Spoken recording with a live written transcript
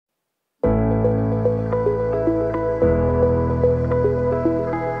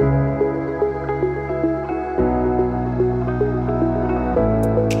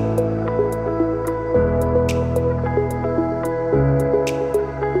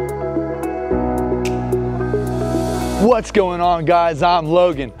What's going on, guys? I'm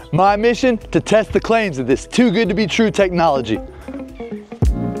Logan. My mission, to test the claims of this too good to be true technology.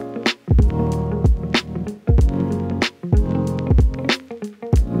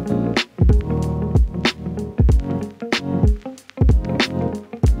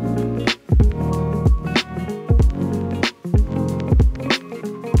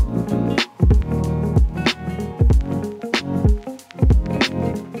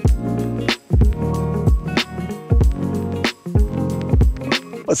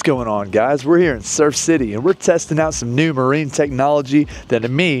 What's going on, guys? We're here in Surf City and we're testing out some new marine technology that to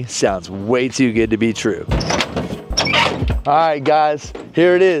me sounds way too good to be true. All right, guys,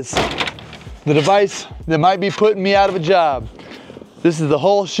 here it is. The device that might be putting me out of a job. This is the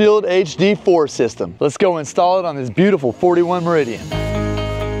Hull Shield HD4 system. Let's go install it on this beautiful 41 Meridian.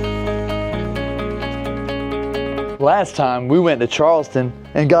 Last time we went to Charleston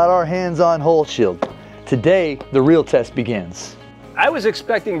and got our hands on Hull Shield. Today, the real test begins. I was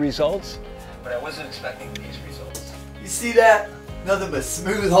expecting results, but I wasn't expecting these results. You see that? Nothing but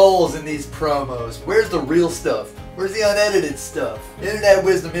smooth holes in these promos. Where's the real stuff? Where's the unedited stuff? Internet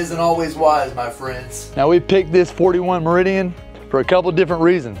wisdom isn't always wise, my friends. Now we picked this 41 Meridian for a couple different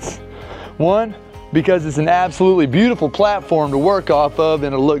reasons. One, because it's an absolutely beautiful platform to work off of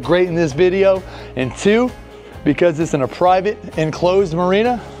and it'll look great in this video. And two, because it's in a private enclosed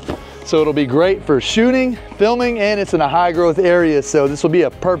marina. So it'll be great for shooting, filming, and it's in a high growth area. So this will be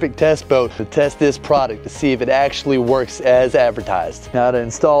a perfect test boat to test this product to see if it actually works as advertised. Now to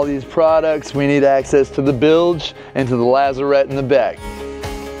install these products, we need access to the bilge and to the lazarette in the back.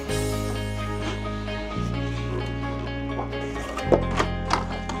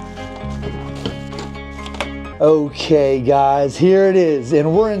 Okay guys, here it is,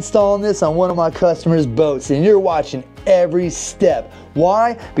 and we're installing this on one of my customers' boats, and you're watching every step.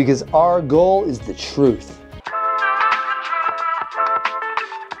 Why? Because our goal is the truth.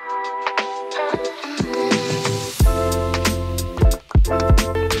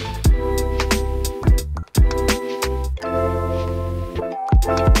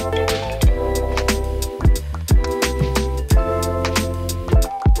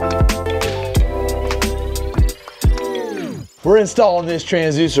 We're installing this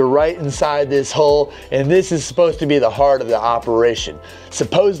transducer right inside this hull, and this is supposed to be the heart of the operation,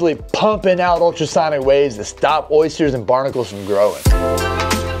 supposedly pumping out ultrasonic waves to stop oysters and barnacles from growing.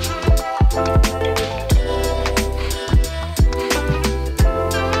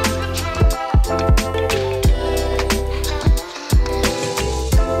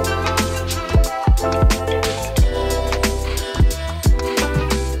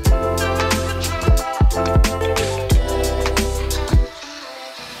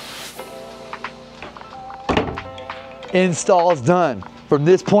 Install's done. From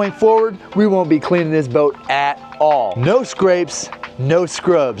this point forward, we won't be cleaning this boat at all. No scrapes, no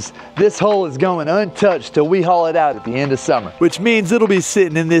scrubs. This hull is going untouched till we haul it out at the end of summer. Which means it'll be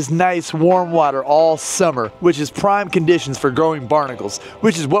sitting in this nice warm water all summer, which is prime conditions for growing barnacles,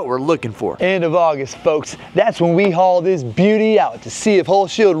 which is what we're looking for. End of August, folks. That's when we haul this beauty out to see if Hull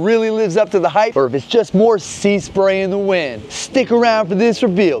Shield really lives up to the hype or if it's just more sea spray in the wind. Stick around for this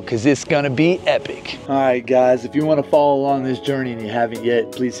reveal, because it's gonna be epic. All right, guys, if you want to follow along this journey and you haven't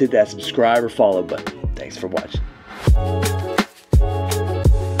yet, please hit that subscribe or follow button. Thanks for watching.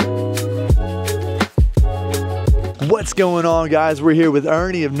 What's going on, guys? We're here with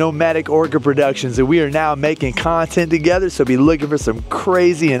Ernie of Nomadic Orca Productions, and we are now making content together, so be looking for some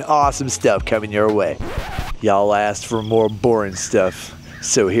crazy and awesome stuff coming your way. Y'all asked for more boring stuff,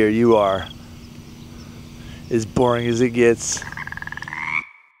 so here you are. As boring as it gets.